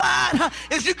God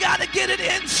is you got to get it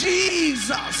in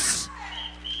Jesus.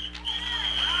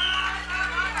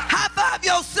 High five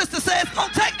your sister, say it's going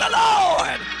to take the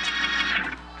Lord.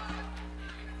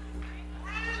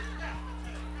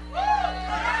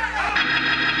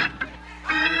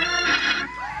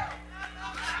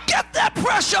 Get that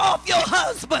pressure off your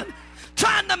husband,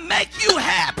 trying to make you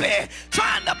happy,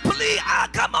 trying to please.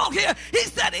 Come on here. He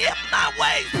said, if my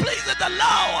ways pleases the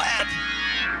Lord.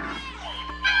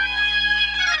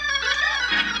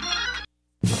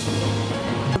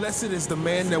 Blessed is the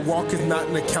man that walketh not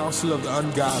in the counsel of the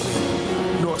ungodly,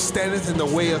 nor standeth in the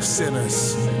way of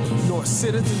sinners, nor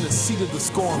sitteth in the seat of the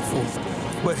scornful.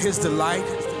 But his delight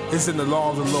is in the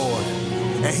law of the Lord,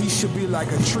 and he shall be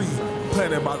like a tree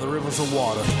planted by the rivers of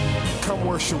water. Come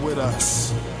worship with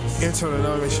us. Internal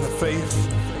Denomination of Faith,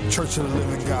 Church of the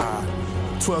Living God,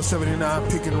 1279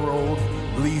 Pickens Road,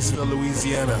 Leesville,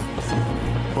 Louisiana,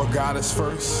 where God is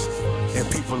first and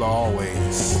people are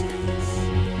always.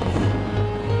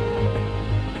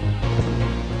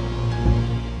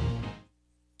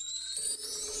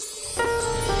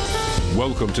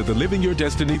 Welcome to the Living Your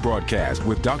Destiny broadcast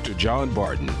with Dr. John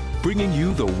Barton, bringing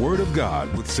you the Word of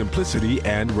God with simplicity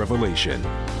and revelation.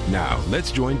 Now,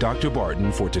 let's join Dr.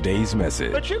 Barton for today's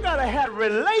message. But you got to have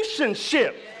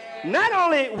relationship, not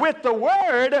only with the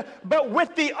Word, but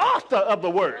with the author of the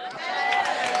Word.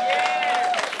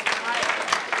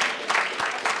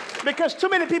 Because too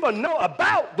many people know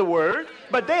about the Word,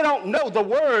 but they don't know the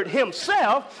Word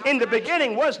himself. In the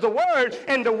beginning was the Word,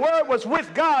 and the Word was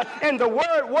with God, and the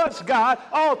Word was God.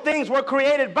 All things were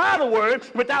created by the Word.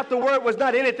 Without the Word was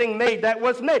not anything made that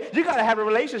was made. You got to have a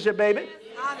relationship, baby.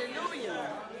 Hallelujah.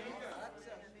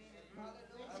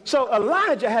 So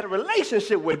Elijah had a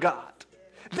relationship with God.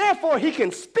 Therefore, he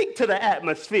can speak to the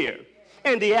atmosphere,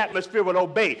 and the atmosphere will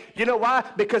obey. You know why?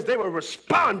 Because they were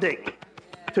responding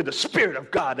to the Spirit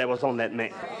of God that was on that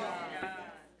man.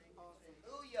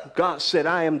 God said,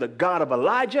 I am the God of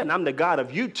Elijah, and I'm the God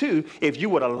of you too, if you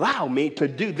would allow me to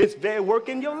do this very work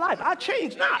in your life. I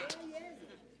change not.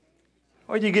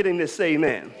 Are you getting this? Say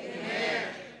amen. Amen.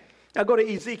 Now go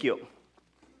to Ezekiel.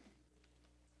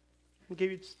 I'll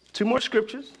give you 2 more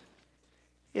scriptures,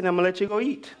 and I'm going to let you go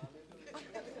eat.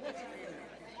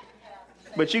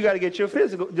 But you got to get your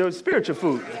spiritual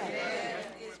food.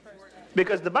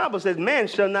 Because the Bible says man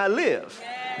shall not live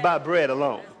by bread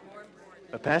alone.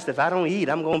 But Pastor, if I don't eat,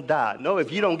 I'm going to die. No,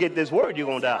 if you don't get this word, you're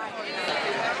going to die.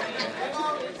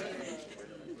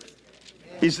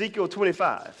 Ezekiel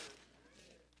 25.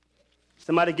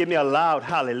 Somebody give me a loud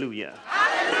hallelujah.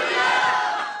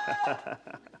 Hallelujah!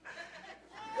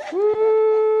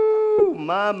 Woo,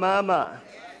 my.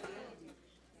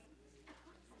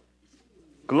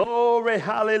 Glory,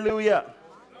 hallelujah.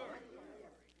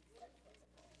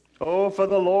 Oh, for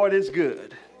the Lord is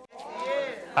good.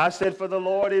 I said, for the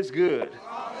Lord is good.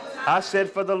 I said,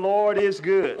 for the Lord is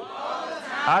good.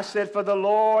 I said, for the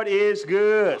Lord is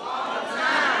good.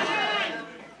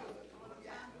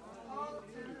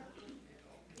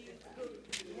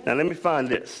 Now, let me find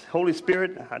this. Holy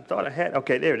Spirit, I thought I had.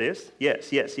 Okay, there it is.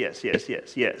 Yes.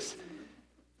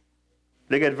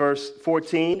 Look at verse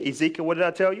 14. Ezekiel, what did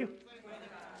I tell you?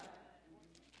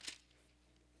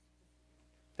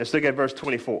 Let's look at verse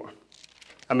 24.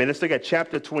 Let's look at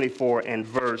chapter 24 and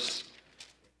verse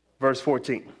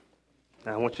 14.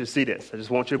 Now, I want you to see this. I just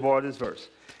want you to borrow this verse.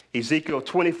 Ezekiel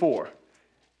 24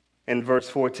 and verse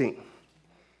 14.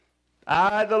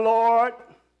 I, the Lord,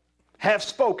 have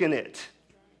spoken it.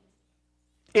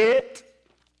 It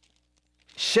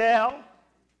shall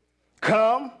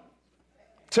come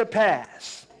to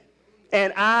pass,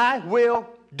 and I will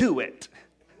do it.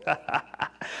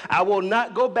 I will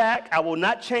not go back. I will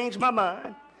not change my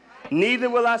mind. Neither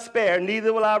will I spare.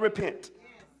 Neither will I repent.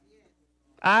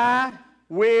 I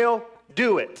will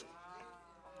do it.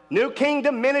 New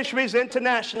Kingdom Ministries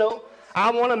International, I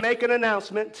want to make an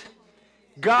announcement.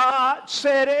 God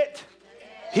said it.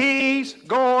 He's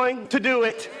going to do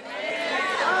it.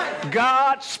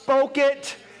 God spoke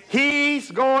it. He's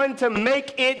going to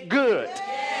make it good.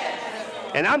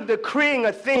 And I'm decreeing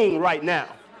a thing right now.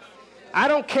 I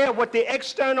don't care what the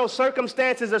external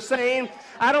circumstances are saying.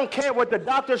 I don't care what the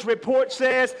doctor's report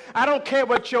says. I don't care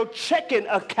what your checking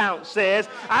account says.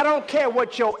 I don't care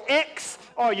what your X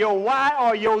or your Y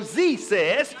or your Z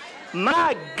says.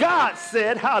 My God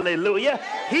said, hallelujah,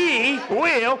 he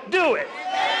will do it.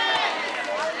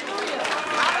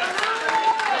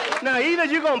 Now, either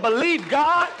you're going to believe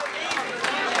God,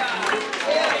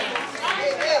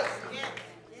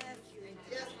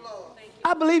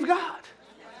 I believe God.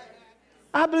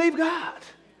 I believe God.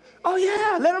 Oh,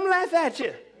 yeah, let them laugh at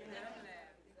you.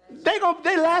 They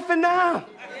laughing now.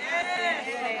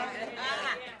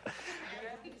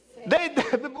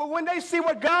 When they see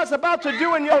what God's about to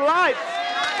do in your life,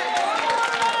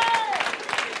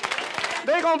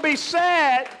 they're going to be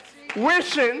sad,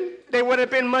 wishing they would have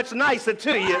been much nicer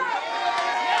to you.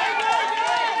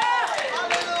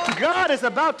 God is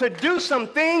about to do some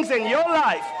things in your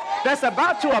life that's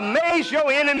about to amaze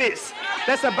your enemies,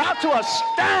 that's about to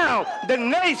astound the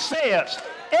naysayers.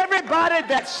 Everybody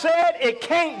that said it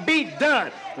can't be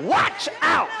done, watch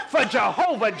out for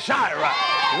Jehovah Jireh.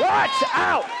 Watch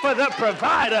out for the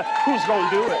provider who's going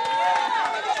to do it.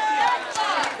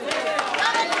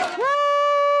 Woo!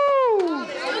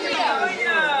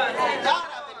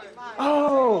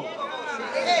 Oh.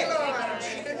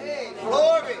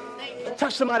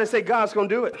 Touch somebody and say, God's going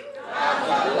to do it.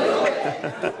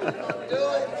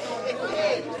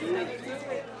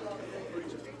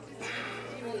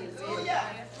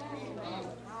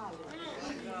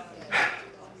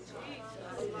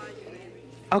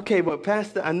 Okay, but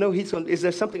Pastor, I know he's going to, is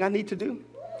there something I need to do?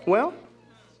 Well,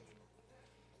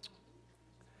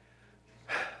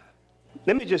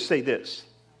 let me just say this.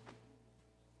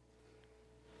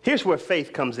 Here's where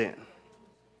faith comes in.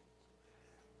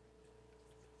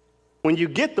 When you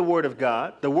get the word of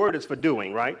God, the word is for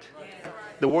doing, right?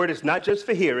 The word is not just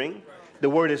for hearing. The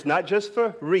word is not just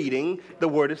for reading. The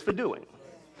word is for doing.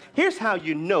 Here's how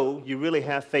you know you really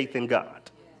have faith in God.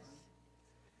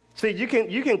 See, you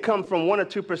can come from one or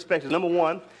two perspectives. Number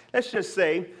one, let's just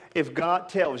say if God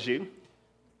tells you,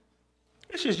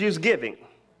 let's just use giving,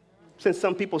 since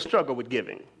some people struggle with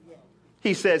giving.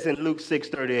 He says in Luke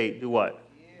 6:38, do what?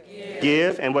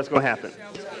 Give, and what's going to happen?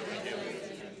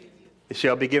 It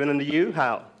shall be given unto you.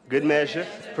 How? Good measure,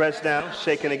 pressed down,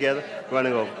 shaken together,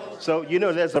 running over. So, you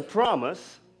know, there's a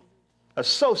promise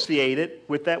associated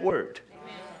with that word.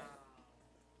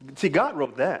 See, God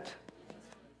wrote that.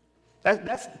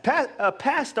 A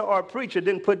pastor or a preacher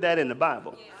didn't put that in the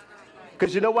Bible.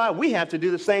 Because you know why? We have to do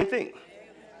the same thing.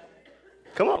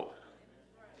 Come on.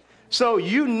 So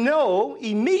you know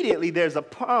immediately there's a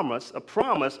promise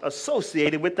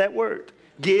associated with that word.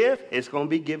 Give, it's going to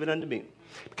be given unto me.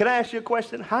 Can I ask you a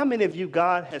question? How many of you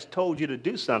God has told you to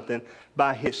do something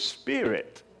by his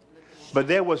Spirit, but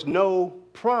there was no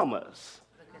promise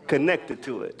connected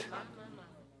to it?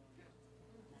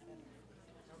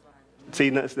 See,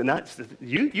 you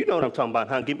know what I'm talking about,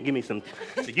 huh? Give me some.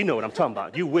 You know what I'm talking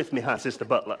about. You with me, huh, Sister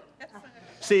Butler?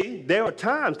 See, there are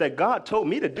times that God told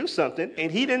me to do something,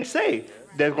 and he didn't say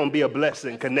there's going to be a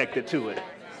blessing connected to it.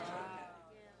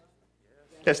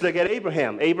 Let's look at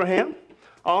Abraham. Abraham,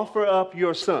 offer up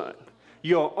your son,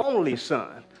 your only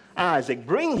son, Isaac.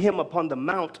 Bring him upon the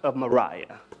Mount of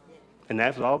Moriah. And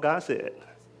that's all God said.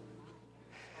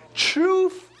 True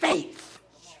faith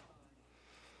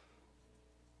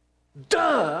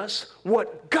does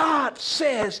what God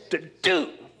says to do.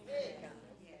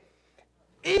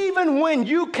 Even when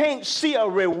you can't see a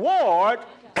reward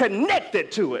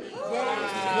connected to it.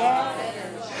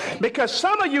 Because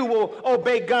some of you will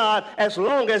obey God as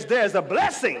long as there's a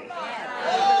blessing.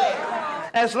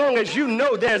 As long as you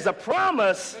know there's a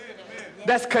promise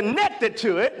that's connected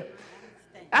to it.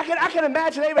 I can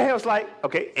imagine Abraham was like,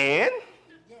 okay, and?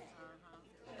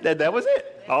 That was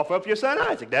it. Offer up your son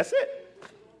Isaac. That's it.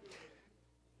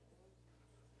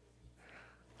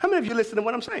 How many of you listen to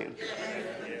what I'm saying?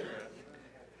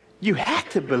 You have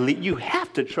to believe, you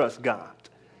have to trust God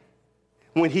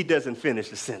when he doesn't finish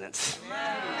the sentence.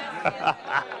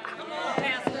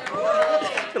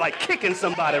 You're like kicking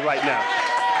somebody right now.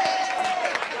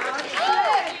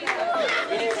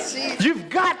 You've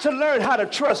got to learn how to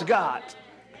trust God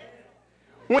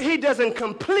when he doesn't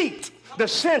complete the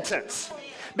sentence.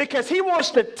 Because he wants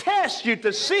to test you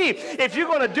to see if you're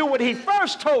going to do what he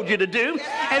first told you to do.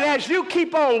 And as you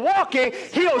keep on walking,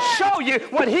 he'll show you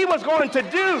what he was going to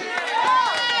do.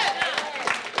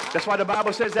 That's why the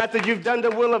Bible says after you've done the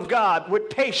will of God with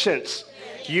patience,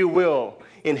 you will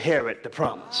inherit the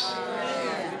promise.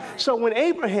 So when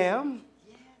Abraham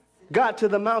got to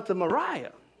the Mount of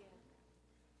Moriah,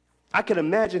 I can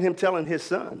imagine him telling his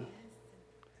son,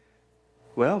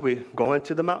 well, we're going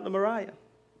to the Mount of Moriah.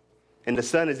 And the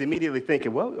son is immediately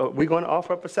thinking, well, are we going to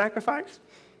offer up a sacrifice?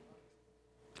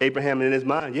 Abraham in his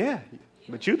mind, yeah,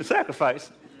 but you the sacrifice.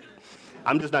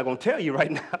 I'm just not going to tell you right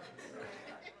now.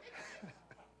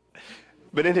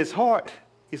 But in his heart,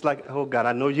 he's like, oh, God,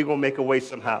 I know you're going to make a way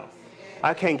somehow.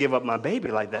 I can't give up my baby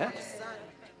like that.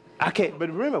 I can't. But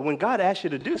remember, when God asks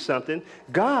you to do something,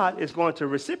 God is going to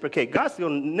reciprocate. God's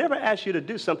going to never ask you to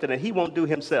do something that he won't do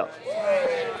himself.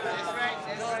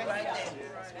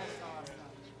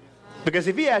 Because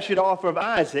if he asks you to offer up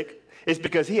Isaac, it's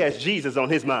because he has Jesus on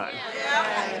his mind.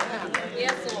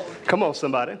 Come on,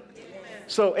 somebody.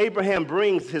 So Abraham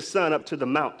brings his son up to the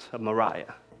Mount of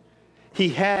Moriah. He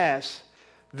has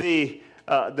the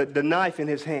knife in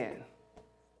his hand.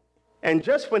 And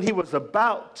just when he was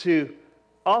about to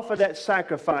offer that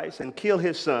sacrifice and kill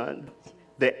his son,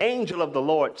 the angel of the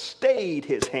Lord stayed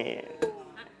his hand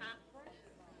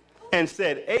and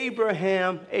said,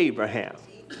 Abraham, Abraham,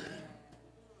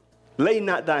 lay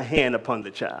not thy hand upon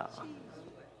the child.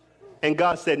 And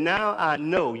God said, now I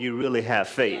know you really have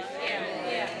faith.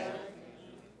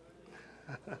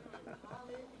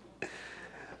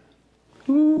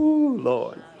 Ooh,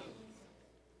 Lord.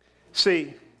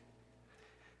 See,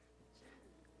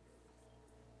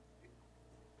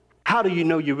 how do you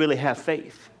know you really have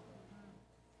faith?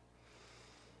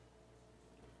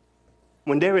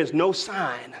 When there is no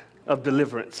sign of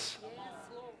deliverance,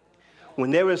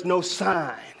 when there is no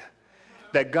sign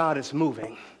that God is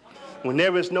moving, when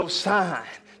there is no sign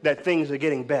that things are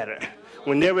getting better,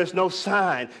 when there is no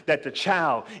sign that the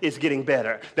child is getting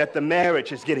better, that the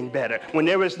marriage is getting better, when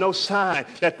there is no sign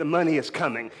that the money is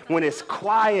coming, when it's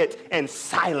quiet and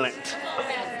silent.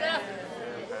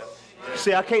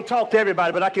 See, I can't talk to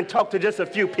everybody, but I can talk to just a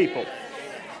few people.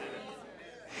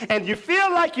 And you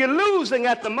feel like you're losing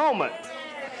at the moment.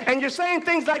 And you're saying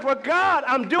things like, well, God,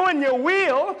 I'm doing your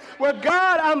will. Well,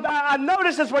 God, I know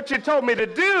this is what you told me to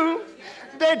do.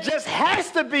 There just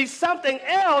has to be something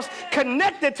else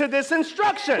connected to this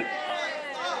instruction.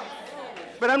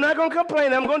 But I'm not going to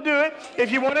complain. I'm going to do it.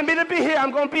 If you wanted me to be here, I'm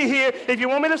going to be here. If you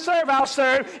want me to serve, I'll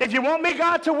serve. If you want me,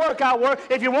 God, to work, I'll work.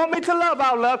 If you want me to love,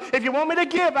 I'll love. If you want me to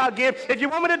give, I'll give. If you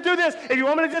want me to do this, if you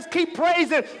want me to just keep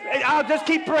praising, I'll just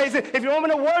keep praising. If you want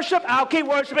me to worship, I'll keep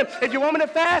worshiping. If you want me to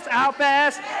fast, I'll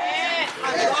fast.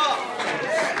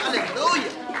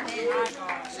 Hallelujah.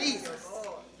 Jesus.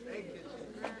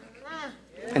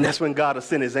 And that's when God will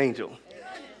send his angel.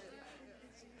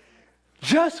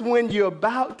 Just when you're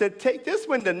about to take, just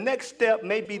when the next step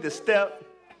may be the step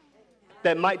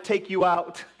that might take you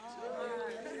out.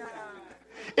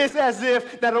 It's as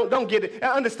if, don't get it, I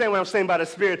understand what I'm saying by the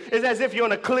Spirit. It's as if you're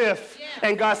on a cliff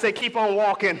and God said, keep on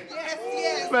walking.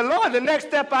 But Lord, the next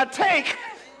step I take,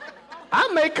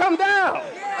 I may come down.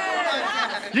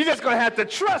 You're just going to have to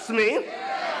trust me.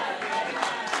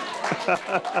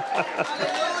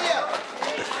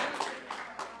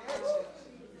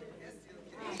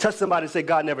 Touch somebody and say,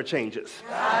 God never changes.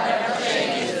 God never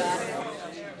changes.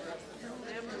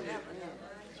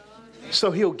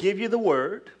 So he'll give you the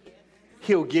word,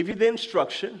 he'll give you the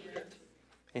instruction,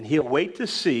 and he'll wait to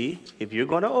see if you're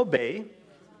going to obey.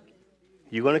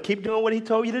 You're going to keep doing what he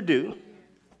told you to do.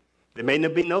 There may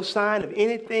be no sign of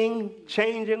anything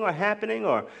changing or happening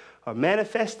or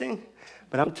manifesting,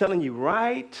 but I'm telling you,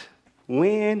 right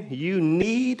when you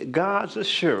need God's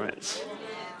assurance,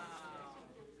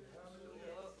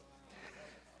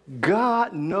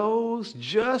 God knows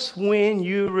just when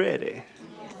you're ready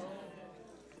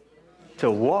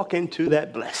to walk into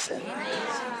that blessing.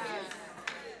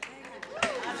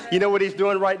 You know what he's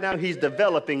doing right now? He's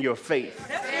developing your faith.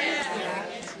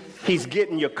 He's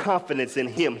getting your confidence in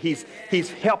him. He's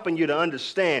helping you to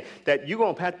understand that you're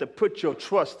going to have to put your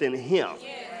trust in him.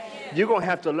 You're going to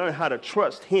have to learn how to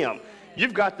trust him.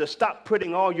 You've got to stop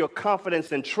putting all your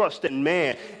confidence and trust in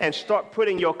man and start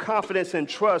putting your confidence and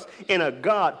trust in a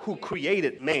God who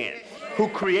created man, who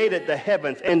created the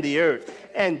heavens and the earth.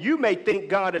 And you may think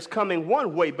God is coming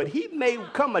one way, but he may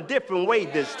come a different way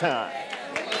this time.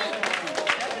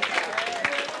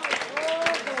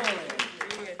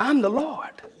 I'm the Lord.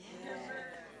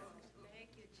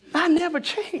 I never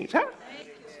change.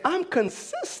 I'm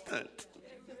consistent.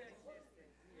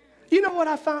 You know what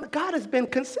I found? God has been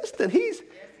consistent. He's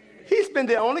been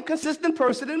the only consistent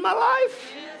person in my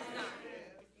life.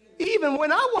 Even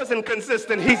when I wasn't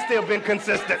consistent, he's still been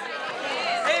consistent.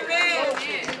 Amen.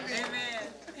 Amen.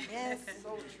 Yes.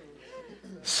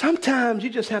 Sometimes you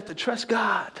just have to trust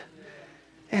God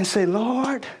and say,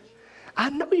 Lord, I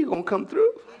know you're going to come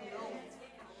through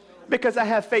because I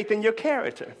have faith in your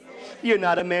character. You're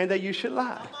not a man that you should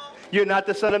lie. You're not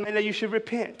the son of man that you should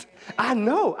repent. I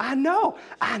know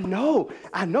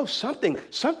something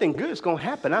good is going to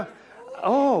happen.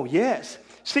 Oh, yes.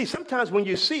 See, sometimes when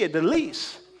you see it the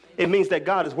least, it means that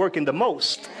God is working the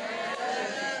most.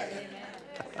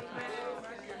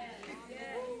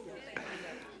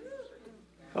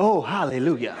 Oh,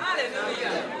 hallelujah.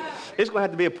 It's going to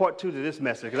have to be a part 2 to this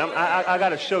message because I got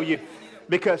to show you.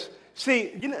 Because,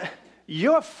 see, you know,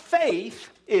 your faith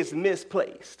is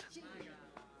misplaced.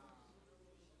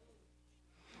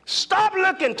 Stop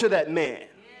looking to that man.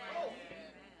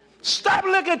 Stop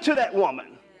looking to that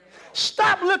woman.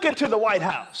 Stop looking to the White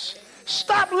House.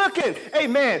 Stop looking,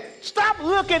 amen. Stop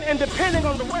looking and depending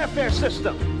on the welfare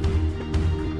system.